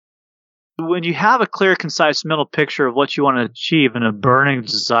when you have a clear, concise mental picture of what you want to achieve and a burning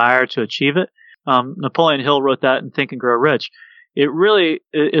desire to achieve it, Napoleon Hill wrote that in Think and Grow Rich. It really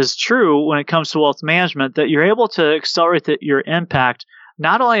is true when it comes to wealth management that you're able to accelerate your impact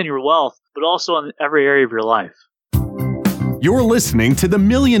not only on your wealth, but also in every area of your life. You're listening to the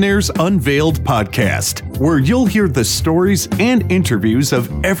Millionaires Unveiled podcast, where you'll hear the stories and interviews of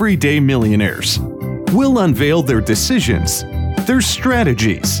everyday millionaires. We'll unveil their decisions, their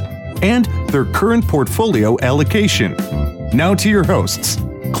strategies, and their current portfolio allocation. Now to your hosts,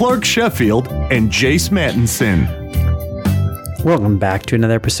 Clark Sheffield and Jace Mattinson. Welcome back to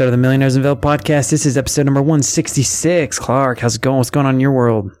another episode of the Millionaires Unveiled podcast. This is episode number 166. Clark, how's it going? What's going on in your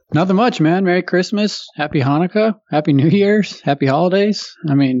world? Nothing much, man. Merry Christmas. Happy Hanukkah. Happy New Year's. Happy holidays.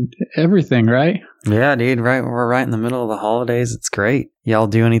 I mean, everything, right? Yeah, dude, right. We're right in the middle of the holidays. It's great. Y'all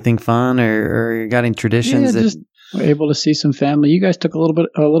do anything fun or you got any traditions? Yeah, just able to see some family. You guys took a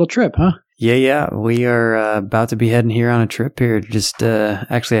little trip, huh? Yeah. We are about to be heading here on a trip here. Just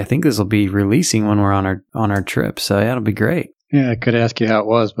actually, I think this will be releasing when we're on our trip. So yeah, it'll be great. Yeah, I could ask you how it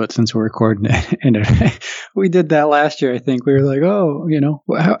was, but since we're recording it, and we did that last year, I think we were like, oh,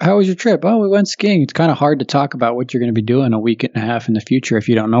 how was your trip? Oh, we went skiing. It's kind of hard to talk about what you're going to be doing a week and a half in the future if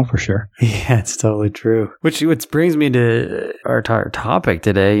you don't know for sure. Yeah, it's totally true. Which brings me to our topic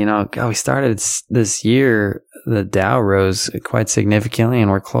today. We started this year, the Dow rose quite significantly, and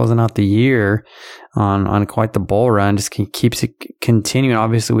we're closing out the year on quite the bull run. Just keeps it continuing.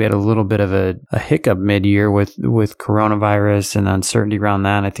 Obviously, we had a little bit of a hiccup mid-year with coronavirus and uncertainty around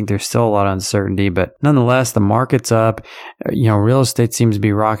that. And I think there's still a lot of uncertainty, but nonetheless, the market's up. Real estate seems to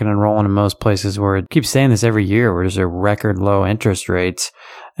be rocking and rolling in most places where it keeps saying this every year, where there's a record low interest rates.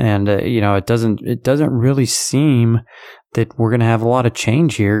 And, it doesn't really seem that we're going to have a lot of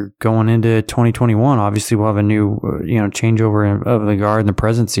change here going into 2021. Obviously, we'll have a new, changeover of the guard and the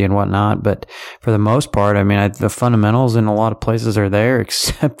presidency and whatnot. But for the most part, the fundamentals in a lot of places are there,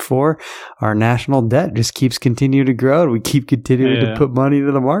 except for our national debt just keeps continuing to grow. We keep continuing to put money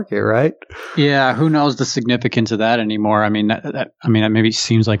into the market, right? Yeah. Who knows the significance of that anymore? That maybe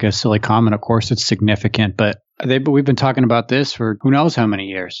seems like a silly comment. Of course, it's significant, but we've been talking about this for who knows how many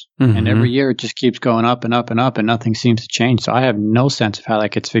years. Mm-hmm. And every year it just keeps going up and up and up, and nothing seems to change. So I have no sense of how that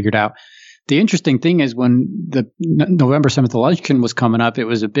gets figured out. The interesting thing is when the November 7th election was coming up, it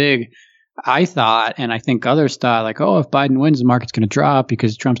was a big, I thought, and I think others thought, like, oh, if Biden wins, the market's going to drop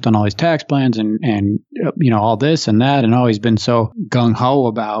because Trump's done all these tax plans and all this and that. And he's been so gung-ho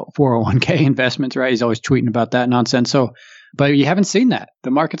about 401k investments, right? He's always tweeting about that nonsense. So, but you haven't seen that. The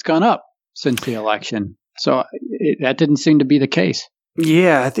market's gone up since the election. So that didn't seem to be the case.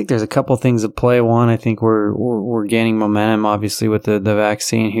 Yeah, I think there's a couple of things at play. One, I think we're gaining momentum, obviously, with the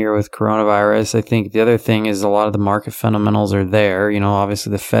vaccine here with coronavirus. I think the other thing is a lot of the market fundamentals are there.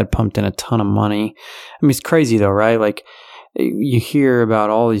 Obviously the Fed pumped in a ton of money. It's crazy though, right? Like you hear about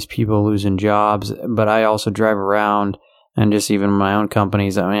all these people losing jobs, but I also drive around and just even my own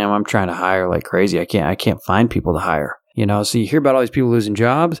companies. I'm trying to hire like crazy. I can't find people to hire. So you hear about all these people losing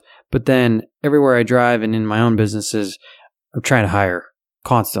jobs, but then everywhere I drive and in my own businesses, I'm trying to hire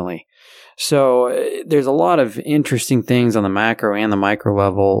constantly. So there's a lot of interesting things on the macro and the micro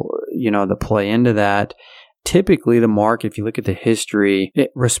level, that play into that. Typically, the market, if you look at the history,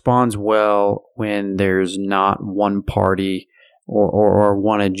 it responds well when there's not one party or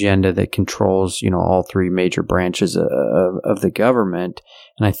one agenda that controls, all three major branches of the government.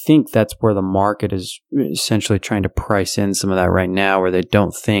 And I think that's where the market is essentially trying to price in some of that right now, where they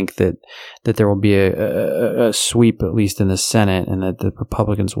don't think that there will be a sweep, at least in the Senate, and that the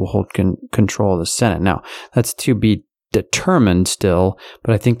Republicans will hold control of the Senate. Now, that's to be determined still,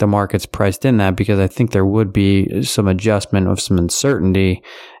 but I think the market's priced in that because I think there would be some adjustment of some uncertainty.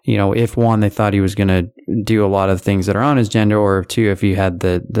 If one, they thought he was going to do a lot of things that are on his agenda, or if two, if he had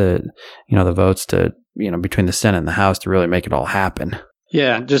the votes to, between the Senate and the House to really make it all happen.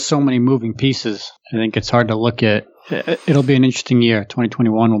 Yeah, just so many moving pieces. I think it's hard to look at. It'll be an interesting year.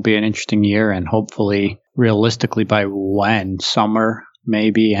 2021 will be an interesting year, and hopefully, realistically, by when? Summer?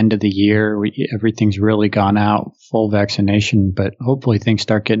 Maybe end of the year, everything's really gone out, full vaccination, but hopefully things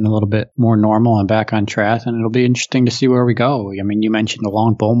start getting a little bit more normal and back on track, and it'll be interesting to see where we go. You mentioned the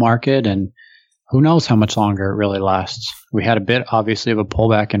long bull market, and who knows how much longer it really lasts. We had a bit, obviously, of a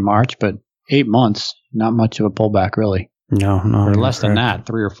pullback in March, but 8 months, not much of a pullback, really. No. Or less than that,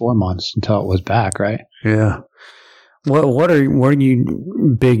 3 or 4 months until it was back, right? Yeah. What are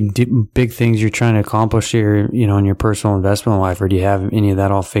you big things you're trying to accomplish here, in your personal investment life, or do you have any of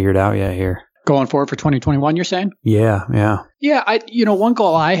that all figured out yet here? Going forward for 2021, you're saying? Yeah. Yeah, one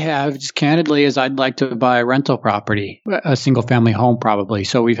goal I have, just candidly, is I'd like to buy a rental property, a single family home probably.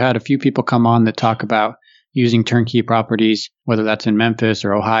 So we've had a few people come on that talk about using turnkey properties, whether that's in Memphis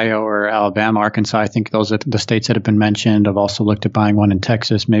or Ohio or Alabama, Arkansas. I think those are the states that have been mentioned. I've also looked at buying one in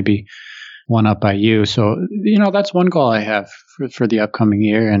Texas, maybe one up by you. So, that's one goal I have for the upcoming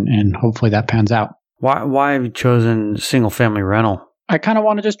year, and hopefully that pans out. Why have you chosen single family rental? I kind of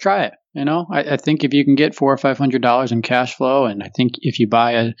want to just try it. I think if you can get $400 or $500 in cash flow, and I think if you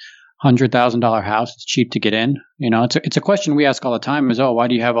buy a $100,000 house, it's cheap to get in. It's a question we ask all the time is, why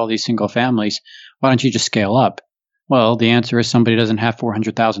do you have all these single families? Why don't you just scale up? Well, the answer is somebody doesn't have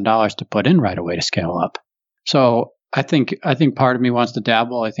 $400,000 to put in right away to scale up. So I think part of me wants to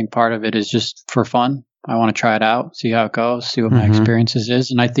dabble. I think part of it is just for fun. I want to try it out, see how it goes, see what my experiences is.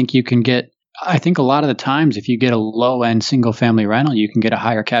 And I think a lot of the times, if you get a low-end single-family rental, you can get a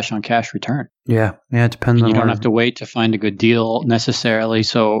higher cash-on-cash return. Yeah, it depends. You don't have to wait to find a good deal necessarily.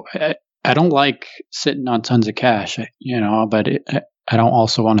 So I don't like sitting on tons of cash, but I don't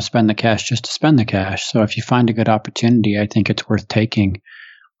also want to spend the cash just to spend the cash. So if you find a good opportunity, I think it's worth taking,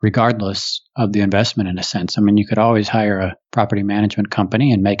 regardless of the investment in a sense. I mean, you could always hire a property management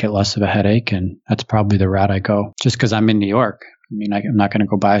company and make it less of a headache, and that's probably the route I go, just because I'm in New York. I mean, I'm not going to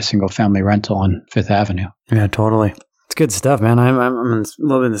go buy a single family rental on Fifth Avenue. Yeah, totally. It's good stuff, man. I'm in a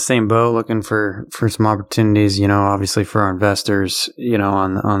little bit in the same boat, looking for some opportunities, obviously for our investors,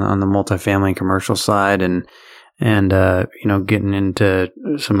 on the multifamily and commercial side, and getting into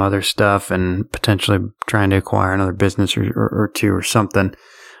some other stuff and potentially trying to acquire another business or two or something.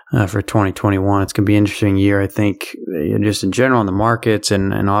 For 2021. It's going to be an interesting year, I think, just in general in the markets.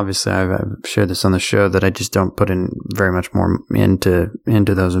 And obviously, I've shared this on the show that I just don't put in very much more into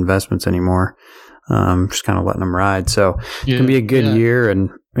those investments anymore. Just kind of letting them ride. So it's going to be a good year.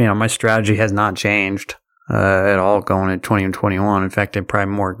 And, my strategy has not changed at all going into 2021. In fact, I'm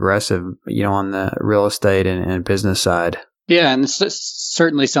probably more aggressive, on the real estate and business side. Yeah, and it's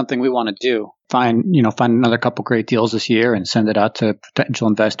certainly something we want to do. Find another couple great deals this year and send it out to potential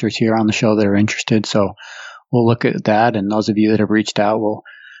investors here on the show that are interested. So we'll look at that, and those of you that have reached out will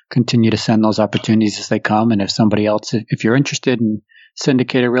continue to send those opportunities as they come. And if somebody else, if you're interested in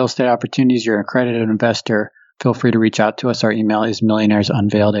syndicated real estate opportunities, you're an accredited investor, feel free to reach out to us. Our email is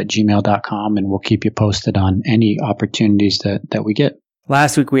millionairesunveiled@gmail.com, and we'll keep you posted on any opportunities that we get.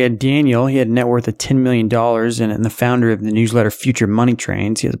 Last week, we had Daniel. He had a net worth of $10 million and the founder of the newsletter Future Money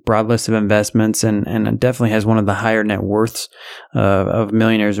Trains. He has a broad list of investments and definitely has one of the higher net worths of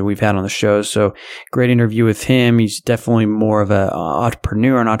millionaires that we've had on the show. So great interview with him. He's definitely more of an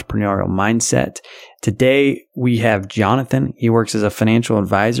entrepreneur, an entrepreneurial mindset. Today, we have Jonathan. He works as a financial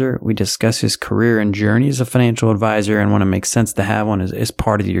advisor. We discuss his career and journey as a financial advisor and when it makes sense to have one as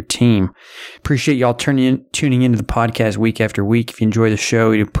part of your team. Appreciate y'all tuning into the podcast week after week. If you enjoy the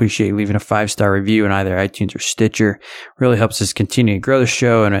show, we'd appreciate leaving a 5-star review in either iTunes or Stitcher. Really helps us continue to grow the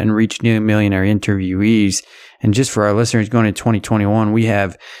show and reach new millionaire interviewees. And just for our listeners going into 2021, we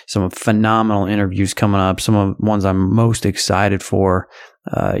have some phenomenal interviews coming up, some of the ones I'm most excited for.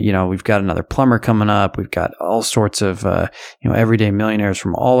 We've got another plumber coming up. We've got all sorts of, everyday millionaires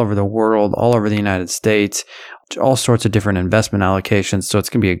from all over the world, all over the United States, all sorts of different investment allocations. So it's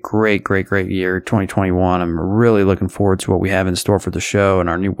going to be a great, great, great year, 2021. I'm really looking forward to what we have in store for the show and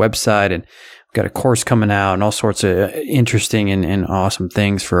our new website. And we've got a course coming out and all sorts of interesting and awesome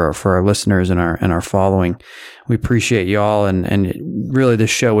things for our listeners and our following. We appreciate y'all. And really, this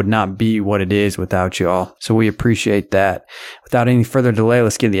show would not be what it is without y'all. So we appreciate that. Without any further delay,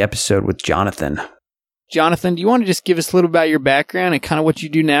 let's get the episode with Jonathan. Jonathan, do you want to just give us a little about your background and kind of what you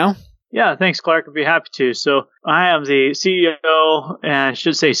do now? Yeah, thanks, Clark. I'd be happy to. So I am the CEO, and I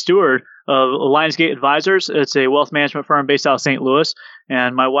should say steward, of Lionsgate Advisors. It's a wealth management firm based out of St. Louis.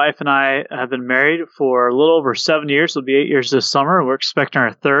 And my wife and I have been married for a little over 7 years. It'll be 8 years this summer. We're expecting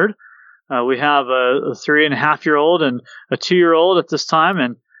our third. We have a 3.5-year-old and a 2-year-old at this time.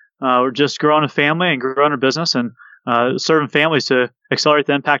 And we're just growing a family and growing our business and serving families to accelerate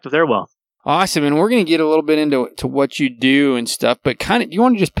the impact of their wealth. Awesome. And we're going to get a little bit into what you do and stuff, but kind of, do you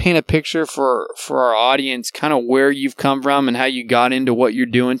want to just paint a picture for our audience, kind of where you've come from and how you got into what you're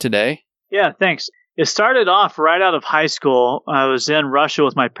doing today? Yeah, thanks. It started off right out of high school. I was in Russia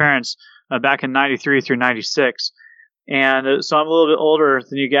with my parents back in 93 through 96. And so I'm a little bit older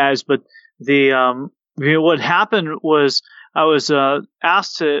than you guys, but what happened was I was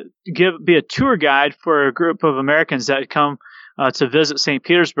asked to be a tour guide for a group of Americans that had come to visit St.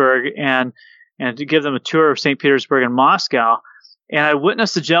 Petersburg and to give them a tour of St. Petersburg and Moscow. And I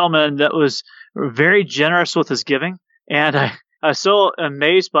witnessed a gentleman that was very generous with his giving. And I was so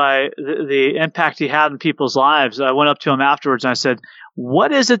amazed by the impact he had in people's lives. I went up to him afterwards and I said,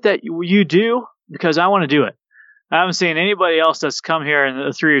 "What is it that you do? Because I want to do it. I haven't seen anybody else that's come here in a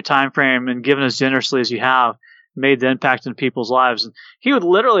 3-year time frame and given as generously as you have, made the impact in people's lives." And he would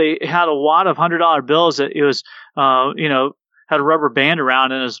literally had a wad of $100 bills that it was, had a rubber band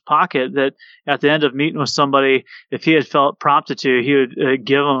around in his pocket that at the end of meeting with somebody, if he had felt prompted to, he would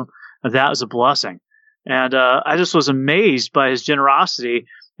give them that as a blessing. And I just was amazed by his generosity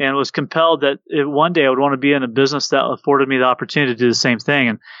and was compelled that one day I would want to be in a business that afforded me the opportunity to do the same thing.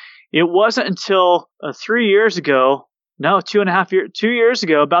 And it wasn't until 2 years ago,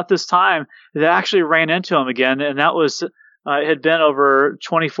 about this time, that I actually ran into him again. And that was, it had been over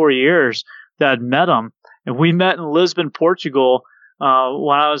 24 years that I'd met him. And we met in Lisbon, Portugal,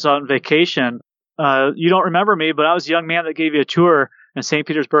 when I was on vacation. You don't remember me, but I was a young man that gave you a tour in St.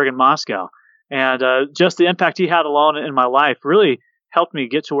 Petersburg and Moscow. And just the impact he had alone in my life really helped me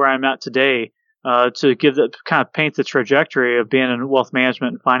get to where I'm at today, to paint the trajectory of being in wealth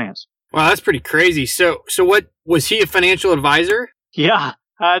management and finance. Wow, that's pretty crazy. So what, was he a financial advisor? Yeah,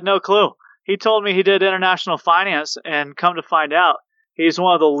 I had no clue. He told me he did international finance, and come to find out, he's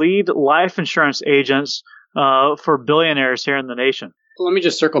one of the lead life insurance agents for billionaires here in the nation. Let me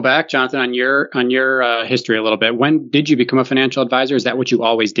just circle back, Jonathan, on your history a little bit. When did you become a financial advisor? Is that what you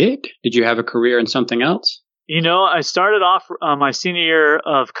always did? Did you have a career in something else? I started off my senior year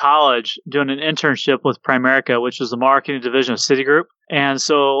of college doing an internship with Primerica, which was the marketing division of Citigroup. And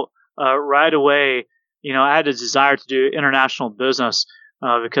so right away, I had a desire to do international business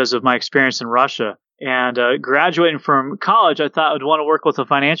because of my experience in Russia. And graduating from college, I thought I'd want to work with a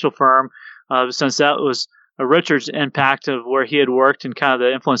financial firm since that was Richard's impact of where he had worked and kind of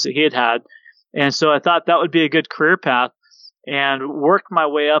the influence that he had had. And so I thought that would be a good career path, and worked my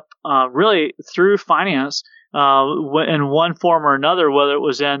way up really through finance in one form or another, whether it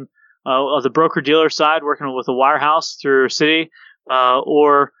was in the broker-dealer side, working with a wirehouse through Citi,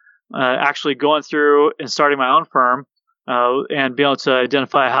 or actually going through and starting my own firm and being able to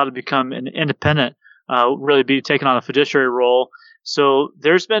identify how to become an independent, really be taking on a fiduciary role. So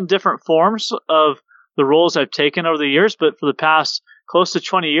there's been different forms of the roles I've taken over the years, but for the past close to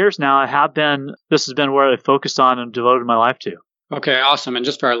 20 years now, this has been where I focused on and devoted my life to. Okay, awesome. And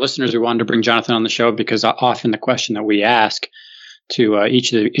just for our listeners, we wanted to bring Jonathan on the show because often the question that we ask to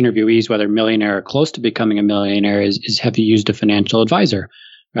each of the interviewees, whether millionaire or close to becoming a millionaire, is have you used a financial advisor?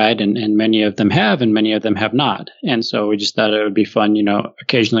 Right. And many of them have, and many of them have not. And so we just thought it would be fun.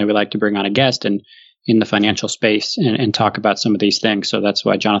 Occasionally we like to bring on a guest in the financial space and talk about some of these things. So that's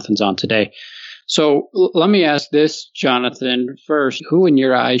why Jonathan's on today. So let me ask this, Jonathan, first. Who in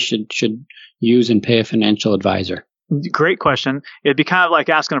your eyes should use and pay a financial advisor? Great question. It'd be kind of like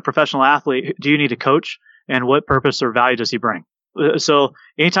asking a professional athlete, do you need a coach, and what purpose or value does he bring? So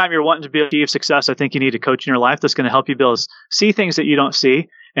anytime you're wanting to achieve success, I think you need a coach in your life that's going to help you be able to see things that you don't see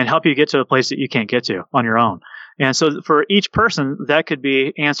and help you get to a place that you can't get to on your own. And so for each person, that could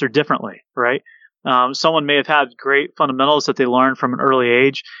be answered differently, right? Someone may have had great fundamentals that they learned from an early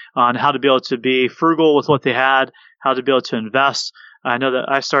age on how to be able to be frugal with what they had, how to be able to invest. I know that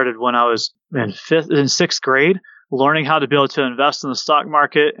I started when I was in sixth grade, learning how to be able to invest in the stock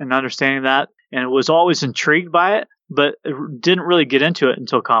market and understanding that, and was always intrigued by it, but didn't really get into it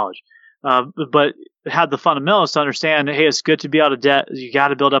until college. But had the fundamentals to understand, hey, it's good to be out of debt. You got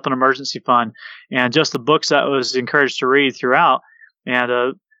to build up an emergency fund, and just the books that I was encouraged to read throughout.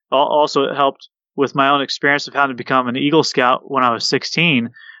 And also it helped with my own experience of having to become an Eagle Scout when I was 16,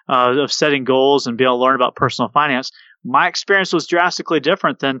 of setting goals and being able to learn about personal finance. My experience was drastically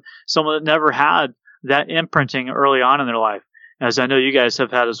different than someone that never had that imprinting early on in their life, as I know you guys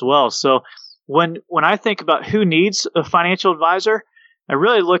have had as well. So when I think about who needs a financial advisor, I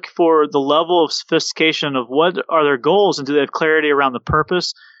really look for the level of sophistication of what are their goals, and do they have clarity around the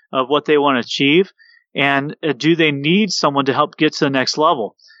purpose of what they want to achieve, and do they need someone to help get to the next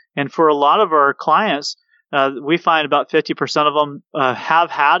level? And for a lot of our clients, we find about 50% of them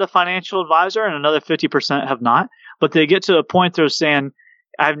have had a financial advisor, and another 50% have not. But they get to a point they're saying,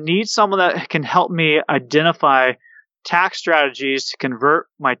 I need someone that can help me identify tax strategies to convert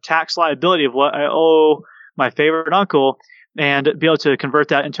my tax liability of what I owe my favorite uncle, and be able to convert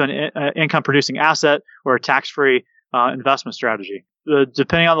that into an income-producing asset or a tax-free investment strategy.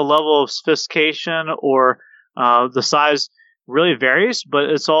 Depending on the level of sophistication or the size, really varies, but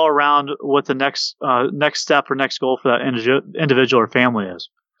it's all around what the next step or next goal for that individual or family is.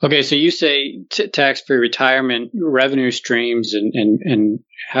 Okay, so you say tax-free retirement, revenue streams, and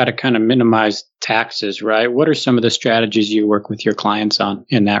how to kind of minimize taxes, right? What are some of the strategies you work with your clients on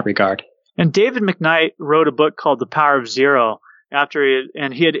in that regard? And David McKnight wrote a book called The Power of Zero,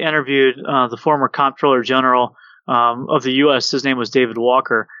 he had interviewed the former Comptroller General of the U.S. His name was David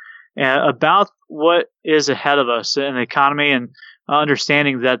Walker, about what is ahead of us in the economy, and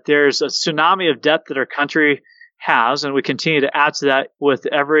understanding that there's a tsunami of debt that our country has, and we continue to add to that with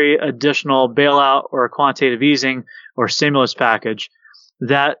every additional bailout or quantitative easing or stimulus package,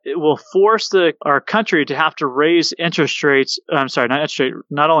 that it will force our country to have to raise interest rates. Not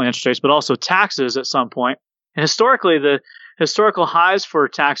only interest rates, but also taxes at some point. And historically, the historical highs for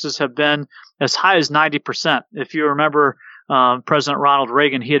taxes have been as high as 90%. If you remember President Ronald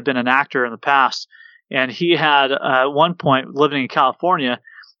Reagan, he had been an actor in the past, and he had at one point, living in California,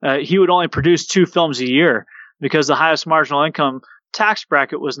 he would only produce 2 films a year because the highest marginal income tax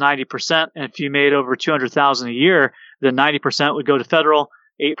bracket was 90%. And if you made over $200,000 a year, then 90% would go to federal,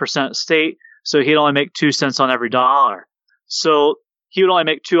 8% state. So he'd only make 2 cents on every dollar. So he would only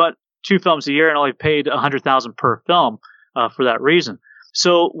make two films a year and only paid $100,000 per film for that reason.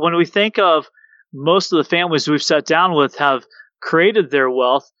 So when we think of most of the families we've sat down with have created their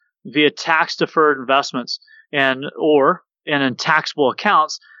wealth via tax-deferred investments and in taxable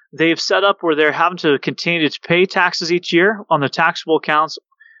accounts, they've set up where they're having to continue to pay taxes each year on their taxable accounts,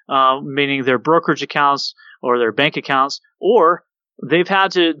 meaning their brokerage accounts or their bank accounts, or they've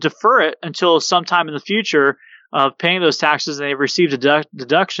had to defer it until sometime in the future of paying those taxes, and they've received a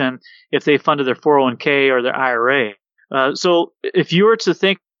deduction if they funded their 401k or their IRA. So if you were to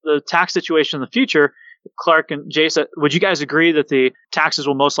think the tax situation in the future, Clark and Jason, would you guys agree that the taxes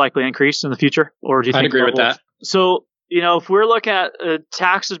will most likely increase in the future? Or do you think I'd agree with that. So, if we're looking at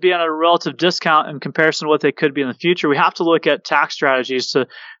taxes being at a relative discount in comparison to what they could be in the future, we have to look at tax strategies to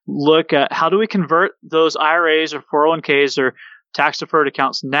look at how do we convert those IRAs or 401ks or tax-deferred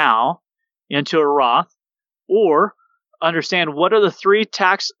accounts now into a Roth, or understand what are the 3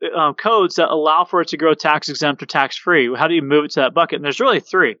 tax codes that allow for it to grow tax-exempt or tax-free. How do you move it to that bucket? And there's really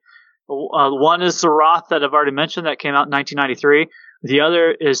 3. One is the Roth that I've already mentioned that came out in 1993. The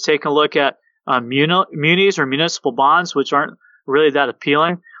other is taking a look at munis or municipal bonds, which aren't really that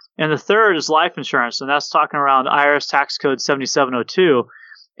appealing. And the third is life insurance, and that's talking around IRS tax code 7702.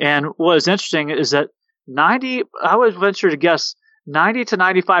 And what is interesting is that I would venture to guess 90 to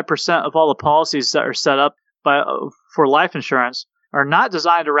 95% of all the policies that are set up for life insurance are not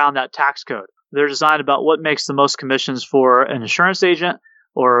designed around that tax code. They're designed about what makes the most commissions for an insurance agent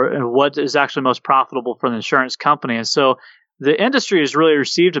or what is actually most profitable for the insurance company. And so the industry has really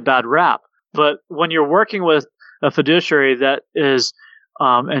received a bad rap. But when you're working with a fiduciary that is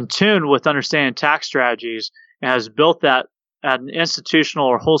in tune with understanding tax strategies and has built that at an institutional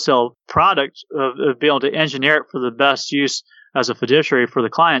or wholesale product of being able to engineer it for the best use as a fiduciary for the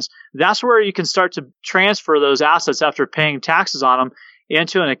clients, that's where you can start to transfer those assets after paying taxes on them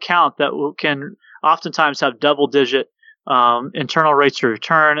into an account that can oftentimes have double-digit internal rates of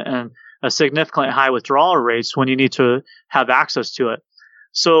return and a significantly high withdrawal rates when you need to have access to it.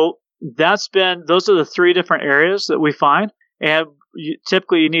 So those are the 3 different areas that we find. And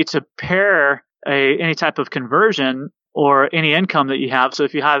typically you need to pair any type of conversion or any income that you have. So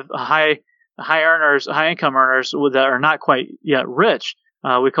if you have high income earners that are not quite yet rich,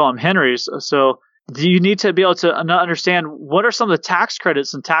 we call them Henrys. So you need to be able to understand what are some of the tax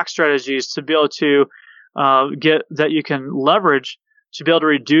credits and tax strategies to be able to get that you can leverage to be able to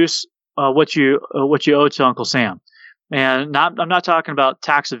reduce what you owe to Uncle Sam. And I'm not talking about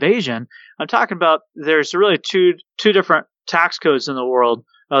tax evasion. I'm talking about there's really two different tax codes in the world,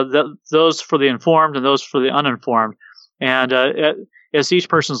 those for the informed and those for the uninformed. And it's each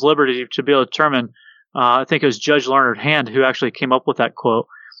person's liberty to be able to determine, I think it was Judge Leonard Hand who actually came up with that quote.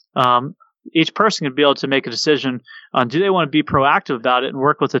 Each person can be able to make a decision on do they want to be proactive about it and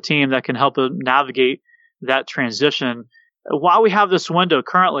work with a team that can help them navigate that transition while we have this window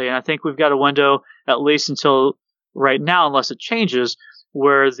currently. And I think we've got a window at least until right now, unless it changes,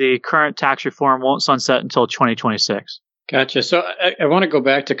 where the current tax reform won't sunset until 2026. Gotcha. So I want to go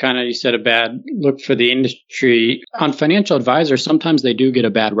back to kind of, you said a bad look for the industry. On financial advisors, sometimes they do get a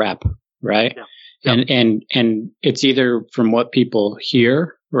bad rap, right? Yeah. And it's either from what people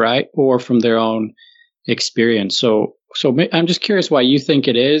hear, right, or from their own experience. So I'm just curious why you think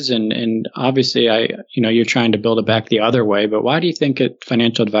it is, and obviously you're trying to build it back the other way, but why do you think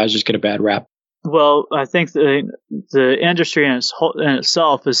financial advisors get a bad rap? Well, I think the industry in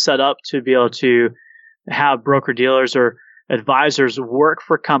itself is set up to be able to have broker-dealers or advisors work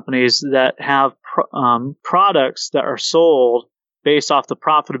for companies that have products that are sold based off the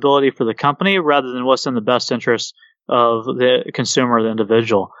profitability for the company rather than what's in the best interest of the consumer or the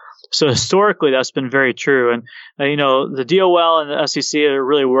individual. So historically, that's been very true. And, the DOL and the SEC are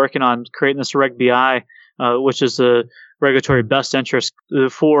really working on creating this Reg BI which is the regulatory best interest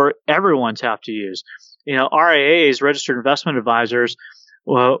for everyone to have to use. RIAs, registered investment advisors,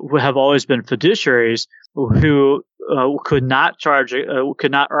 have always been fiduciaries who could not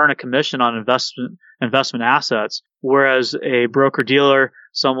earn a commission on investment assets, whereas a broker dealer,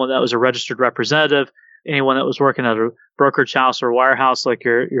 someone that was a registered representative, anyone that was working at a brokerage house or wirehouse like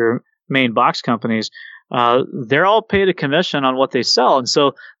your main box companies, they're all paid a commission on what they sell. And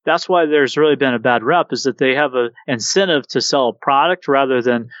so that's why there's really been a bad rep, is that they have an incentive to sell a product rather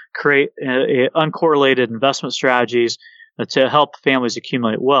than create uncorrelated investment strategies to help families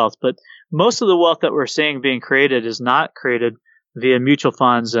accumulate wealth. But most of the wealth that we're seeing being created is not created via mutual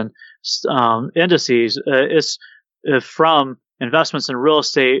funds and indices. It's from investments in real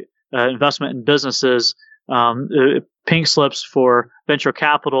estate, investment in businesses, pink slips for venture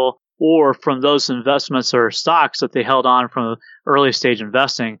capital, or from those investments or stocks that they held on from early stage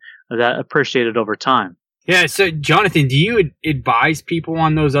investing that appreciated over time. Yeah. So, Jonathan, do you advise people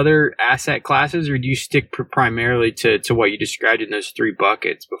on those other asset classes, or do you stick primarily to what you described in those three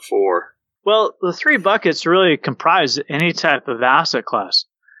buckets before? Well, the three buckets really comprise any type of asset class.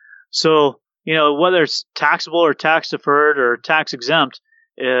 So, whether it's taxable or tax deferred or tax exempt,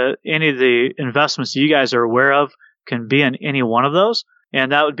 any of the investments you guys are aware of can be in any one of those.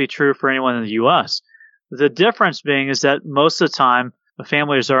 And that would be true for anyone in the U.S. The difference being is that most of the time, the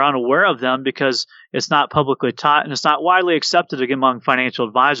families are unaware of them because it's not publicly taught and it's not widely accepted among financial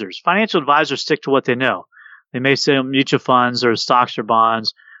advisors. Financial advisors stick to what they know. They may say mutual funds or stocks or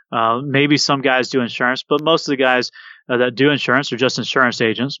bonds. Maybe some guys do insurance, but most of the guys that do insurance are just insurance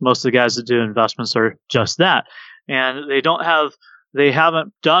agents. Most of the guys that do investments are just that. And they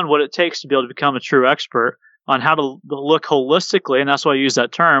haven't done what it takes to be able to become a true expert on how to look holistically, and that's why I use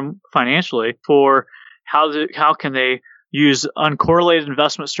that term financially, for how can they use uncorrelated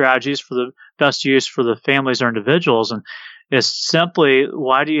investment strategies for the best use for the families or individuals. And it's simply,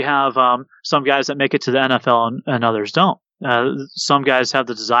 why do you have some guys that make it to the NFL and others don't? Some guys have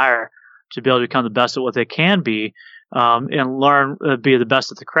the desire to be able to become the best at what they can be and learn, be the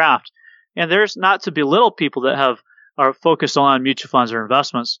best at the craft. And there's not to belittle people that are focused on mutual funds or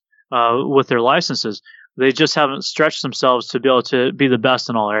investments with their licenses. They just haven't stretched themselves to be able to be the best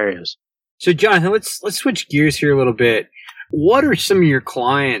in all areas. So, Jonathan, let's switch gears here a little bit. What are some of your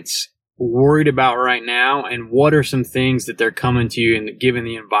clients worried about right now, and what are some things that they're coming to you? And given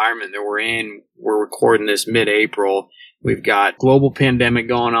the environment that we're in, we're recording this mid-April. We've got global pandemic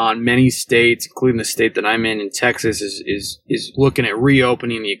going on. Many states, including the state that I'm in Texas, is looking at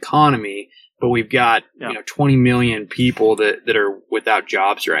reopening the economy. But we've got 20 million people that are without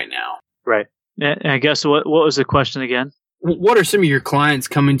jobs right now. Right. And I guess what was the question again? What are some of your clients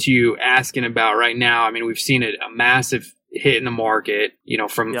coming to you asking about right now? I mean, we've seen a massive hit in the market,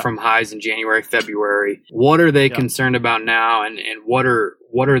 from highs in January, February. What are they concerned about now, and what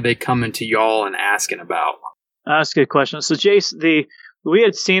are they coming to y'all and asking about? That's a good question. So, Jace, we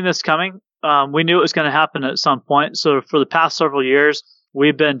had seen this coming. We knew it was going to happen at some point. So, for the past several years,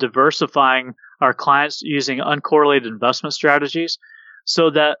 we've been diversifying our clients using uncorrelated investment strategies,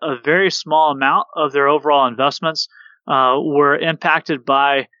 so that a very small amount of their overall investments were impacted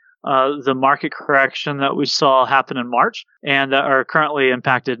by the market correction that we saw happen in March, and that are currently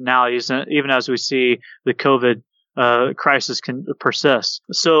impacted now, even as we see the COVID crisis can persist.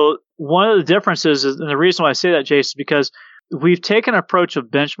 So one of the differences, and the reason why I say that, Jason, is because we've taken an approach of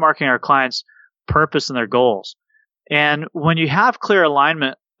benchmarking our clients' purpose and their goals. And when you have clear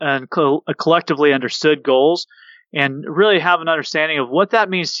alignment and collectively understood goals, and really have an understanding of what that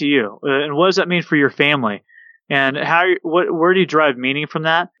means to you, and what does that mean for your family, and where do you derive meaning from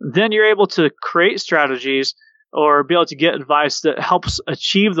that, then you're able to create strategies or be able to get advice that helps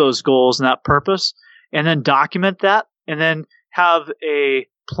achieve those goals and that purpose, and then document that, and then have a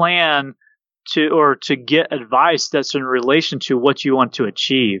plan to get advice that's in relation to what you want to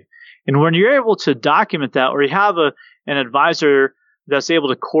achieve. And when you're able to document that, or you have an advisor that's able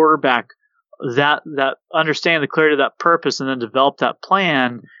to quarterback that understand the clarity of that purpose, and then develop that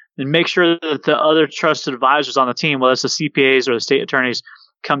plan, and make sure that the other trusted advisors on the team, whether it's the CPAs or the state attorneys,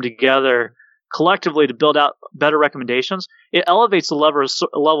 come together collectively to build out better recommendations, it elevates the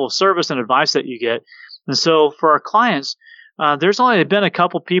level of service and advice that you get. And so for our clients, there's only been a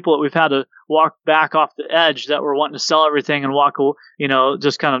couple people that we've had to walk back off the edge that were wanting to sell everything and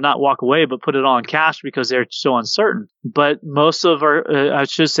just kind of not walk away, but put it all in cash because they're so uncertain. But most of I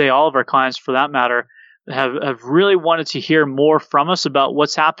should say all of our clients for that matter, have really wanted to hear more from us about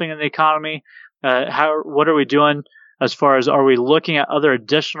what's happening in the economy. What are we doing as far as, are we looking at other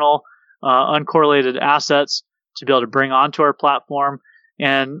additional uncorrelated assets to be able to bring onto our platform?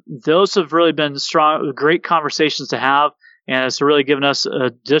 And those have really been great conversations to have. And it's really given us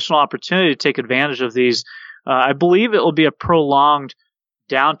additional opportunity to take advantage of these. I believe it will be a prolonged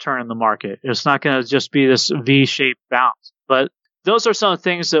downturn in the market. It's not going to just be this V-shaped bounce. But those are some of the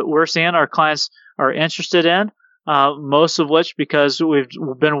things that we're seeing our clients are interested in, most of which because we've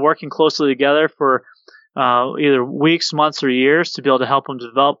been working closely together for either weeks, months, or years to be able to help them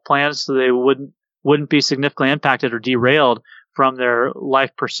develop plans so they wouldn't be significantly impacted or derailed from their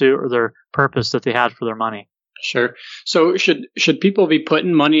life pursuit or their purpose that they had for their money. Sure. So should people be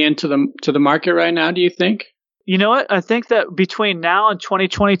putting money into the market right now, do you think? You know what? I think that between now and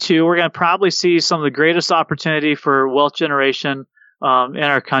 2022, we're going to probably see some of the greatest opportunity for wealth generation in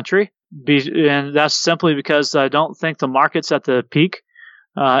our country. And that's simply because I don't think the market's at the peak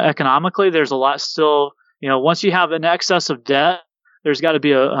economically. There's a lot still, once you have an excess of debt, there's got to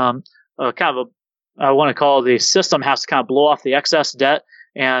be a kind of I want to call the system has to kind of blow off the excess debt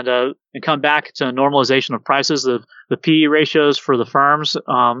and come back to a normalization of prices, the PE ratios for the firms.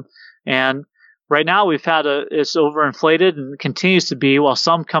 And right now we've had it's overinflated and continues to be, while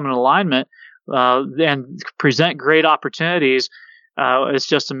some come in alignment and present great opportunities. It's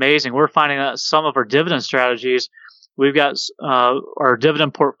just amazing. We're finding that some of our dividend strategies, we've got our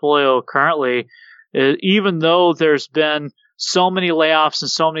dividend portfolio currently, even though there's been so many layoffs and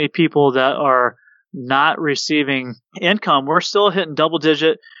so many people that are not receiving income, we're still hitting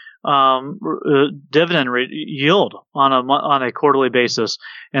double-digit dividend yield on a quarterly basis.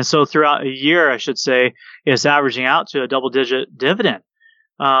 And so throughout a year, I should say, it's averaging out to a double-digit dividend,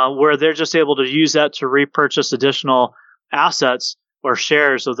 where they're just able to use that to repurchase additional assets or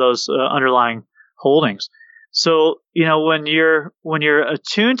shares of those underlying holdings. So, when you're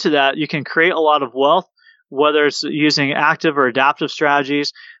attuned to that, you can create a lot of wealth, whether it's using active or adaptive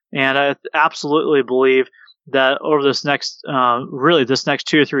strategies. And I absolutely believe that over this next 2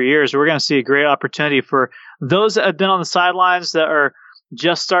 or 3 years, we're going to see a great opportunity for those that have been on the sidelines that are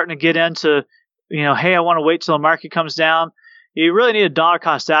just starting to get into, hey, I want to wait till the market comes down. You really need a dollar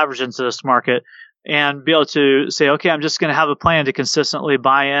cost average into this market and be able to say, okay, I'm just going to have a plan to consistently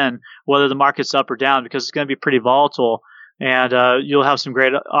buy in, whether the market's up or down, because it's going to be pretty volatile. And you'll have some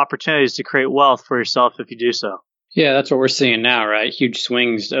great opportunities to create wealth for yourself if you do so. Yeah, that's what we're seeing now, right? Huge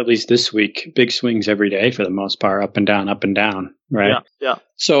swings, at least this week, big swings every day for the most part, up and down, right? Yeah.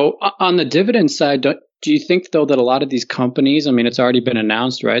 So on the dividend side, do you think, though, that a lot of these companies, I mean, it's already been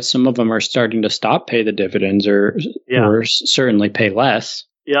announced, right? Some of them are starting to stop pay the dividends or certainly pay less.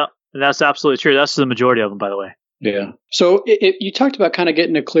 Yeah, and that's absolutely true. That's the majority of them, by the way. Yeah. So you talked about kind of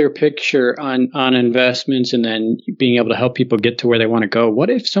getting a clear picture on investments and then being able to help people get to where they want to go. What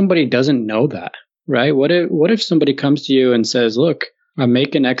if somebody doesn't know that? Right? What if somebody comes to you and says, look, I'm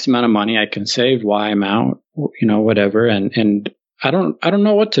making X amount of money, I can save Y amount, whatever, and I don't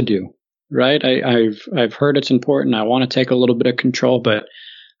know what to do. Right? I've heard it's important. I want to take a little bit of control, but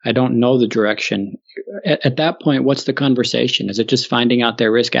I don't know the direction. At that point, what's the conversation? Is it just finding out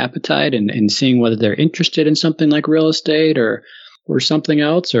their risk appetite and seeing whether they're interested in something like real estate or something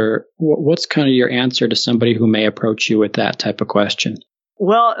else? Or what's kind of your answer to somebody who may approach you with that type of question?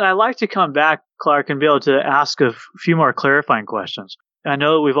 Well, I'd like to come back, Clark, and be able to ask a few more clarifying questions. I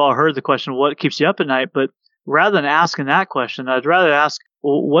know we've all heard the question, what keeps you up at night? But rather than asking that question, I'd rather ask,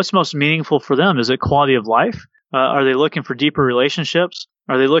 well, what's most meaningful for them? Is it quality of life? Are they looking for deeper relationships?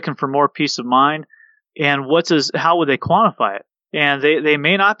 Are they looking for more peace of mind? And how would they quantify it? And they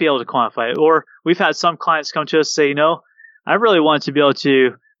may not be able to quantify it. Or we've had some clients come to us say, I really wanted to be able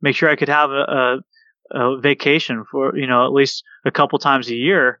to make sure I could have a vacation for, at least a couple times a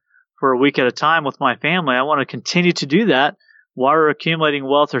year for a week at a time with my family. I want to continue to do that while we're accumulating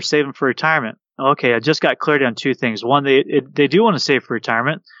wealth or saving for retirement. Okay, I just got clarity on two things. One, they do want to save for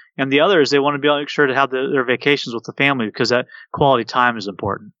retirement. And the other is they want to be sure to have their vacations with the family because that quality time is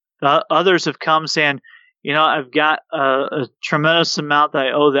important. Others have come saying, I've got a tremendous amount that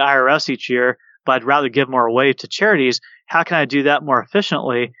I owe the IRS each year, but I'd rather give more away to charities. How can I do that more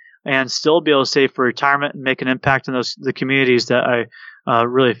efficiently and still be able to save for retirement and make an impact in the communities that I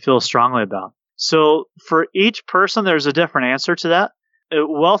really feel strongly about? So for each person, there's a different answer to that.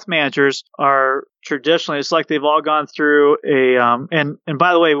 Wealth managers are traditionally, it's like they've all gone through and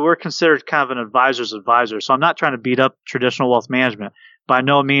by the way, we're considered kind of an advisor's advisor. So I'm not trying to beat up traditional wealth management. By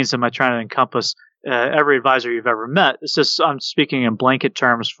no means am I trying to encompass every advisor you've ever met. It's just, I'm speaking in blanket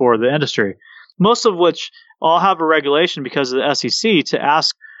terms for the industry, most of which all have a regulation because of the SEC to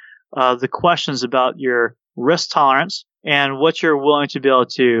ask the questions about your risk tolerance and what you're willing to be able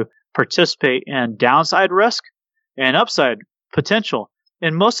to participate in downside risk and upside potential.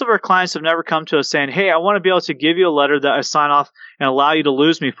 And most of our clients have never come to us saying, hey, I want to be able to give you a letter that I sign off and allow you to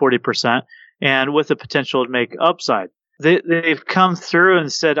lose me 40% and with the potential to make upside. They've come through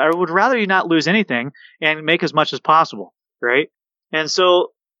and said, I would rather you not lose anything and make as much as possible, right? And so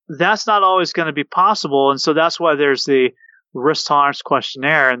that's not always going to be possible. And so that's why there's the risk tolerance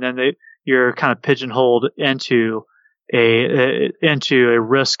questionnaire, and then you're kind of pigeonholed into a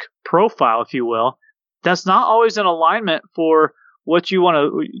risk profile, if you will. That's not always in alignment for what you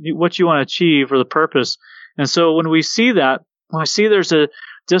want to achieve or the purpose. And so when we see there's a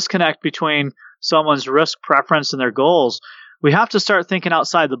disconnect between someone's risk preference and their goals, we have to start thinking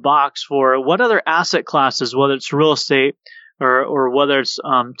outside the box for what other asset classes, whether it's real estate or whether it's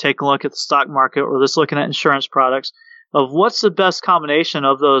taking a look at the stock market or just looking at insurance products, of what's the best combination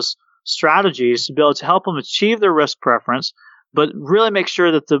of those strategies to be able to help them achieve their risk preference, but really make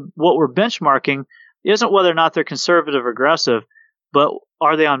sure that what we're benchmarking isn't whether or not they're conservative or aggressive, but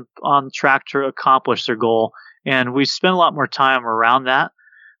are they on track to accomplish their goal? And we spend a lot more time around that,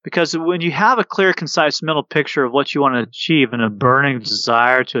 because when you have a clear, concise mental picture of what you want to achieve and a burning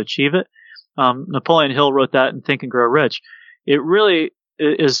desire to achieve it, Napoleon Hill wrote that in Think and Grow Rich. It really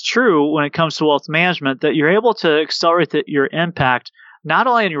is true when it comes to wealth management that you're able to accelerate your impact not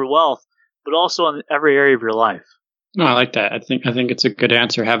only in your wealth, but also in every area of your life. No, I like that. I think it's a good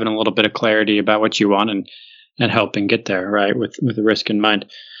answer, having a little bit of clarity about what you want and helping get there, right, with the risk in mind.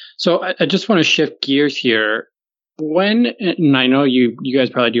 So I just want to shift gears here. And I know you guys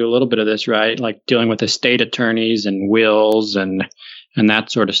probably do a little bit of this, right? Like dealing with estate attorneys and wills and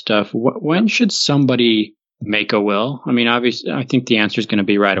that sort of stuff. When should somebody make a will? I mean, obviously, I think the answer is going to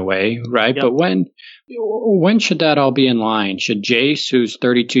be right away, right? Yep. But when should that all be in line? Should Jace, who's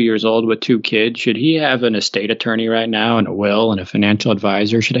 32 years old with 2 kids, should he have an estate attorney right now and a will and a financial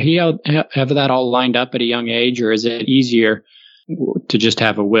advisor? Should he have that all lined up at a young age, or is it easier to just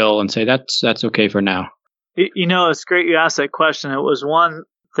have a will and say that's okay for now? You know, it's great you asked that question. It was one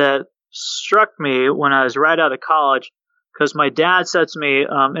that struck me when I was right out of college, because my dad said to me,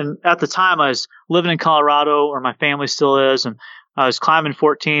 and at the time I was living in Colorado, where my family still is, and I was climbing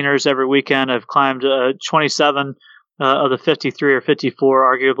 14ers every weekend. I've climbed 27 of the 53 or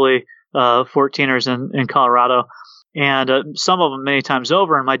 54, arguably, 14ers in Colorado, and some of them many times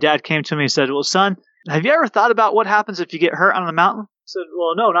over. And my dad came to me and said, well, son, have you ever thought about what happens if you get hurt on the mountain? I said,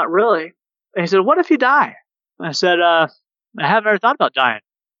 well, no, not really. And he said, what if you die? I said, I haven't ever thought about dying.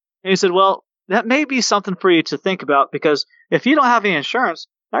 And he said, well, that may be something for you to think about, because if you don't have any insurance,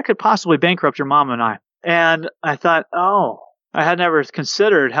 that could possibly bankrupt your mom and I. And I thought, I had never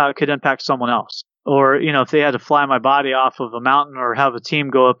considered how it could impact someone else. Or, if they had to fly my body off of a mountain or have a team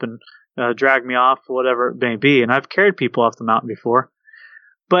go up and drag me off, whatever it may be. And I've carried people off the mountain before.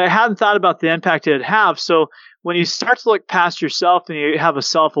 But I hadn't thought about the impact it'd have. So when you start to look past yourself and you have a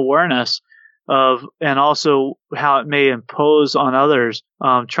self-awareness and also how it may impose on others,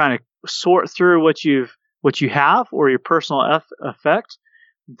 trying to sort through what you have or your personal effect,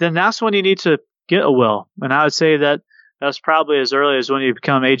 then that's when you need to get a will. And I would say that's probably as early as when you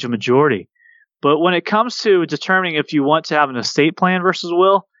become age of majority. But when it comes to determining if you want to have an estate plan versus a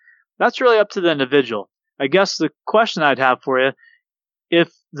will, that's really up to the individual. I guess the question I'd have for you,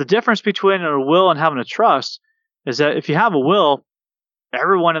 if the difference between a will and having a trust is that if you have a will,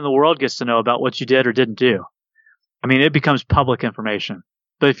 everyone in the world gets to know about what you did or didn't do. I mean, it becomes public information.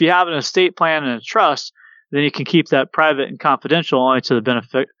 But if you have an estate plan and a trust, then you can keep that private and confidential only to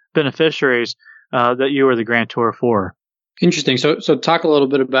the beneficiaries that you were the grantor for. Interesting. So talk a little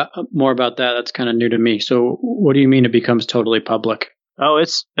bit more about that. That's kind of new to me. So what do you mean it becomes totally public? Oh,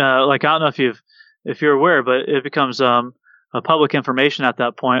 it's I don't know if you're aware, but it becomes a public information at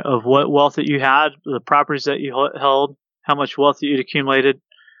that point of what wealth that you had, the properties that you held, how much wealth that you'd accumulated,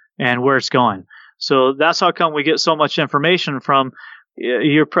 and where it's going. So that's how come we get so much information from.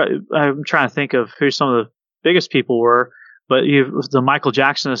 I'm trying to think of who some of the biggest people were, but the Michael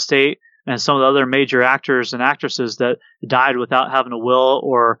Jackson estate and some of the other major actors and actresses that died without having a will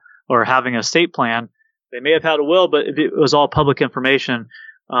or having a estate plan. They may have had a will, but it was all public information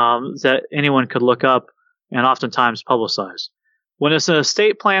that anyone could look up and oftentimes publicize. When it's an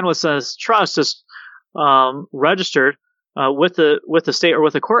estate plan with a trust, it's registered with the state or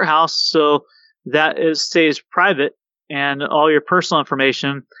with the courthouse, so that it stays private, and all your personal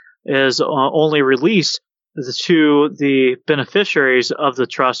information is only released to the beneficiaries of the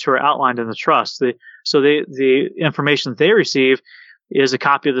trust who are outlined in the trust. The information that they receive is a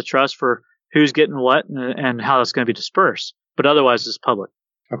copy of the trust for who's getting what and how that's going to be dispersed. But otherwise, it's public.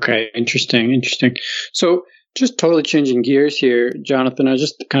 Okay, interesting. So Just totally changing gears here, Jonathan. I was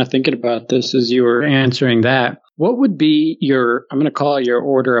just kind of thinking about this as you were answering that. What would be I'm going to call it your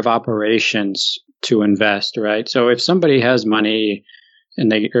order of operations to invest, right? So if somebody has money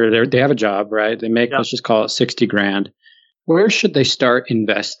and they have a job, right? They make, let's just call it 60 grand. Where should they start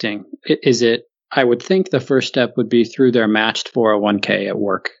investing? I would think the first step would be through their matched 401k at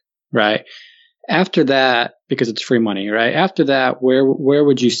work, right? After that, because it's free money, right? After that, where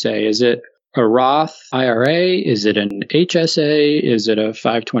would you say? Is it a Roth IRA? Is it an HSA? Is it a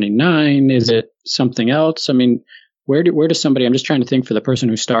 529? Is it something else? I mean, where does somebody, I'm just trying to think for the person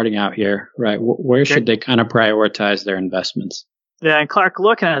who's starting out here, right? Where should they kind of prioritize their investments? Yeah, and Clark,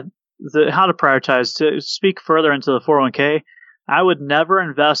 looking at how to prioritize, to speak further into the 401k, I would never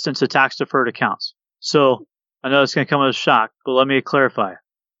invest into tax-deferred accounts. So I know it's going to come as a shock, but let me clarify.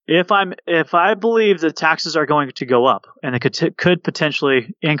 If I believe that taxes are going to go up and it could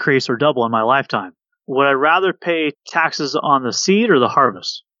potentially increase or double in my lifetime, would I rather pay taxes on the seed or the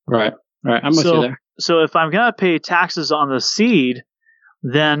harvest? Right. I'm with you there. So if I'm going to pay taxes on the seed,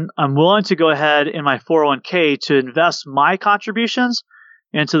 then I'm willing to go ahead in my 401k to invest my contributions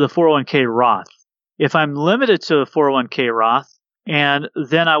into the 401k Roth. If I'm limited to a 401k Roth and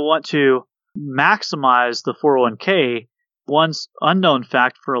then I want to maximize the 401k, one unknown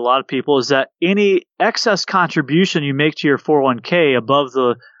fact for a lot of people is that any excess contribution you make to your 401k above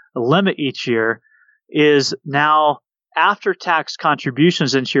the limit each year is now after-tax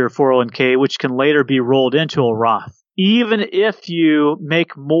contributions into your 401k, which can later be rolled into a Roth, even if you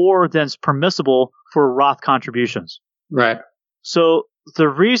make more than's permissible for Roth contributions. Right. So the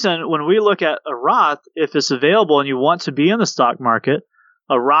reason when we look at a Roth, if it's available and you want to be in the stock market,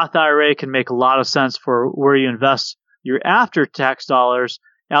 a Roth IRA can make a lot of sense for where you invest your after-tax dollars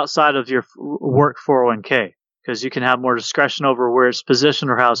outside of your work 401k, because you can have more discretion over where it's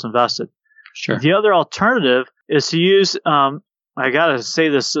positioned or how it's invested. Sure. The other alternative is to use, I got to say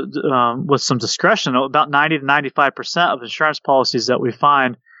this with some discretion, about 90 to 95% of insurance policies that we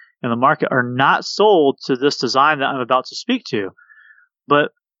find in the market are not sold to this design that I'm about to speak to.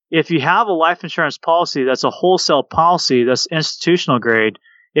 But if you have a life insurance policy that's a wholesale policy that's institutional grade,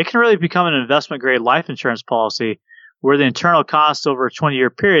 it can really become an investment grade life insurance policy where the internal costs over a 20-year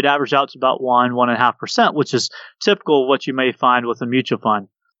period average out to about 1.5%, which is typical of what you may find with a mutual fund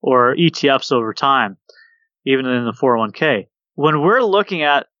or ETFs over time, even in the 401k. When we're looking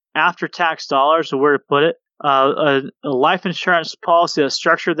at after-tax dollars, or where to put it, a life insurance policy that's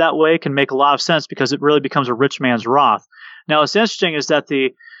structured that way can make a lot of sense because it really becomes a rich man's Roth. Now, what's interesting is that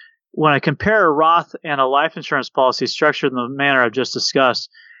when I compare a Roth and a life insurance policy structured in the manner I've just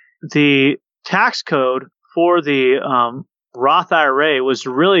discussed, the tax code for the Roth IRA was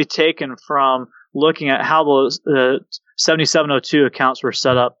really taken from looking at how the 7702 accounts were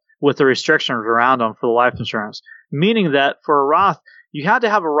set up with the restrictions around them for the life insurance, meaning that for a Roth, you had to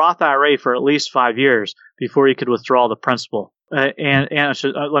have a Roth IRA for at least 5 years before you could withdraw the principal. Let me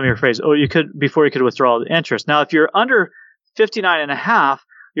rephrase. Before you could withdraw the interest. Now, if you're under 59 and a half,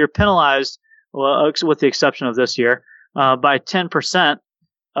 you're penalized, with the exception of this year, by 10%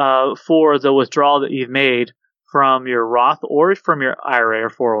 for the withdrawal that you've made from your Roth or from your IRA or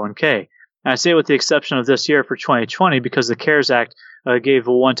 401k. And I say with the exception of this year for 2020 because the CARES Act gave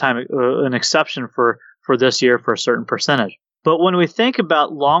a one-time an exception for this year for a certain percentage. But when we think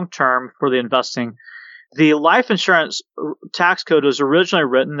about long-term for the investing, the life insurance tax code was originally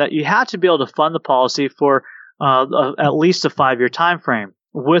written that you had to be able to fund the policy for at least a 5-year time frame.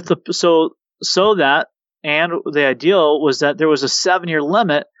 So that, and the ideal was that there was a 7-year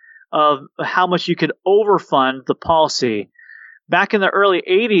limit of how much you could overfund the policy. Back in the early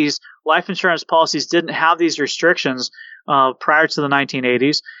 80s, life insurance policies didn't have these restrictions prior to the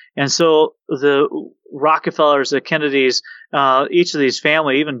 1980s. And so the Rockefellers, the Kennedys, each of these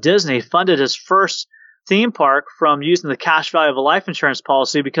family, even Disney, funded his first theme park from using the cash value of a life insurance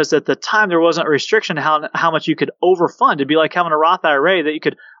policy because at the time there wasn't a restriction to how much you could overfund. It'd be like having a Roth IRA that you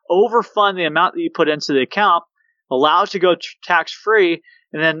could overfund the amount that you put into the account, allow it to go tax-free,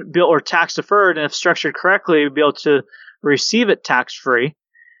 and then or tax-deferred, and if structured correctly, be able to receive it tax-free.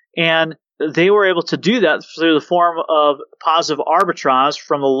 And they were able to do that through the form of positive arbitrage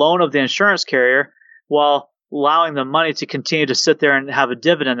from the loan of the insurance carrier while allowing the money to continue to sit there and have a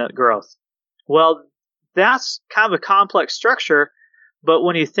dividend at growth. Well, that's kind of a complex structure, but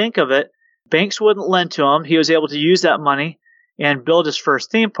when you think of it, banks wouldn't lend to him. He was able to use that money and build his first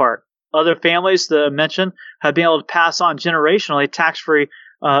theme park. Other families that I mentioned have been able to pass on generationally tax-free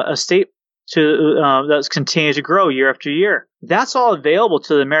estate to that's continued to grow year after year. That's all available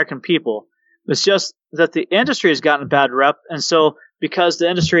to the American people. It's just that the industry has gotten a bad rep, and so because the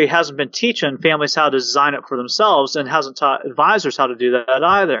industry hasn't been teaching families how to design it for themselves and hasn't taught advisors how to do that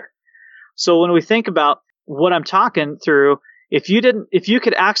either. So when we think about what I'm talking through, if you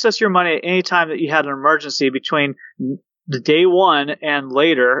could access your money at any time that you had an emergency between the day one and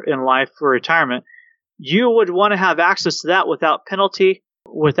later in life for retirement, you would want to have access to that without penalty,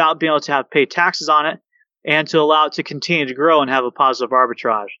 without being able to pay taxes on it, and to allow it to continue to grow and have a positive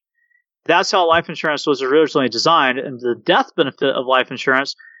arbitrage. That's how life insurance was originally designed, and the death benefit of life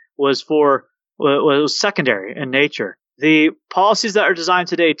insurance was secondary in nature. The policies that are designed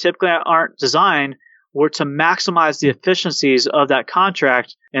today typically aren't designed were to maximize the efficiencies of that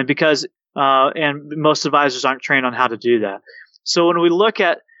contract, and most advisors aren't trained on how to do that. So when we look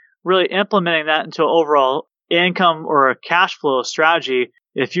at really implementing that into an overall income or a cash flow strategy,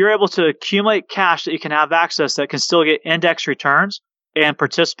 if you're able to accumulate cash that you can have access that can still get index returns and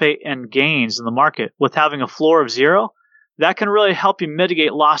participate in gains in the market with having a floor of 0, that can really help you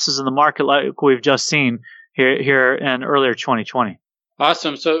mitigate losses in the market like we've just seen here in earlier 2020.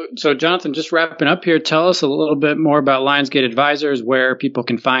 Awesome. So Jonathan, just wrapping up here, tell us a little bit more about Lionsgate Advisors, where people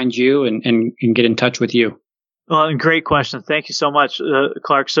can find you and get in touch with you. Well, great question. Thank you so much,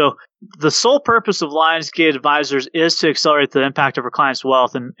 Clark. So the sole purpose of Lionsgate Advisors is to accelerate the impact of our clients'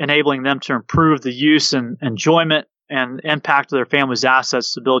 wealth and enabling them to improve the use and enjoyment and impact of their family's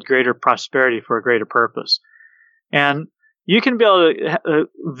assets to build greater prosperity for a greater purpose. And you can be able to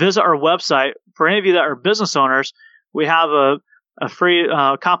visit our website. For any of you that are business owners, we have a free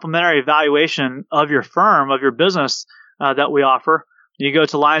complimentary evaluation of your firm, of your business that we offer. You go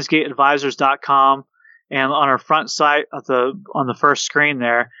to lionsgateadvisors.com, and on our front site on the first screen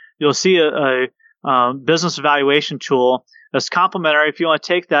there, you'll see a business evaluation tool that's complimentary if you want to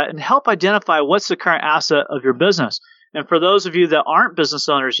take that and help identify what's the current asset of your business. And for those of you that aren't business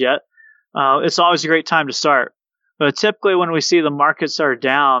owners yet, it's always a great time to start. But typically when we see the markets are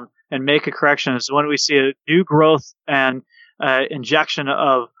down and make a correction is when we see a new growth and injection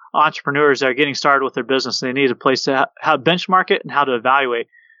of entrepreneurs that are getting started with their business. They need a place to how to benchmark it and how to evaluate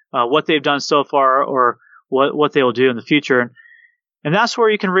what they've done so far or what they will do in the future. And that's where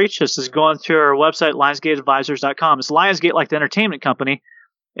you can reach us, is going through our website, lionsgateadvisors.com. It's Lionsgate like the entertainment company,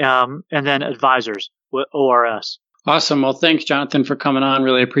 and then Advisors, with ORS. Awesome. Well, thanks, Jonathan, for coming on.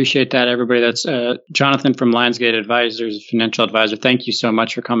 Really appreciate that, everybody. That's Jonathan from Lionsgate Advisors, financial advisor. Thank you so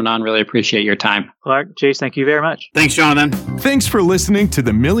much for coming on. Really appreciate your time. Clark, Jace, thank you very much. Thanks, Jonathan. Thanks for listening to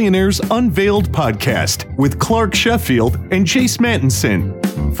the Millionaires Unveiled podcast with Clark Sheffield and Jace Mattinson.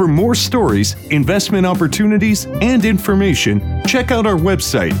 For more stories, investment opportunities, and information, check out our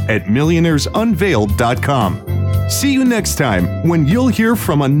website at millionairesunveiled.com. See you next time when you'll hear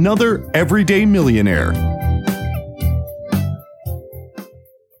from another everyday millionaire.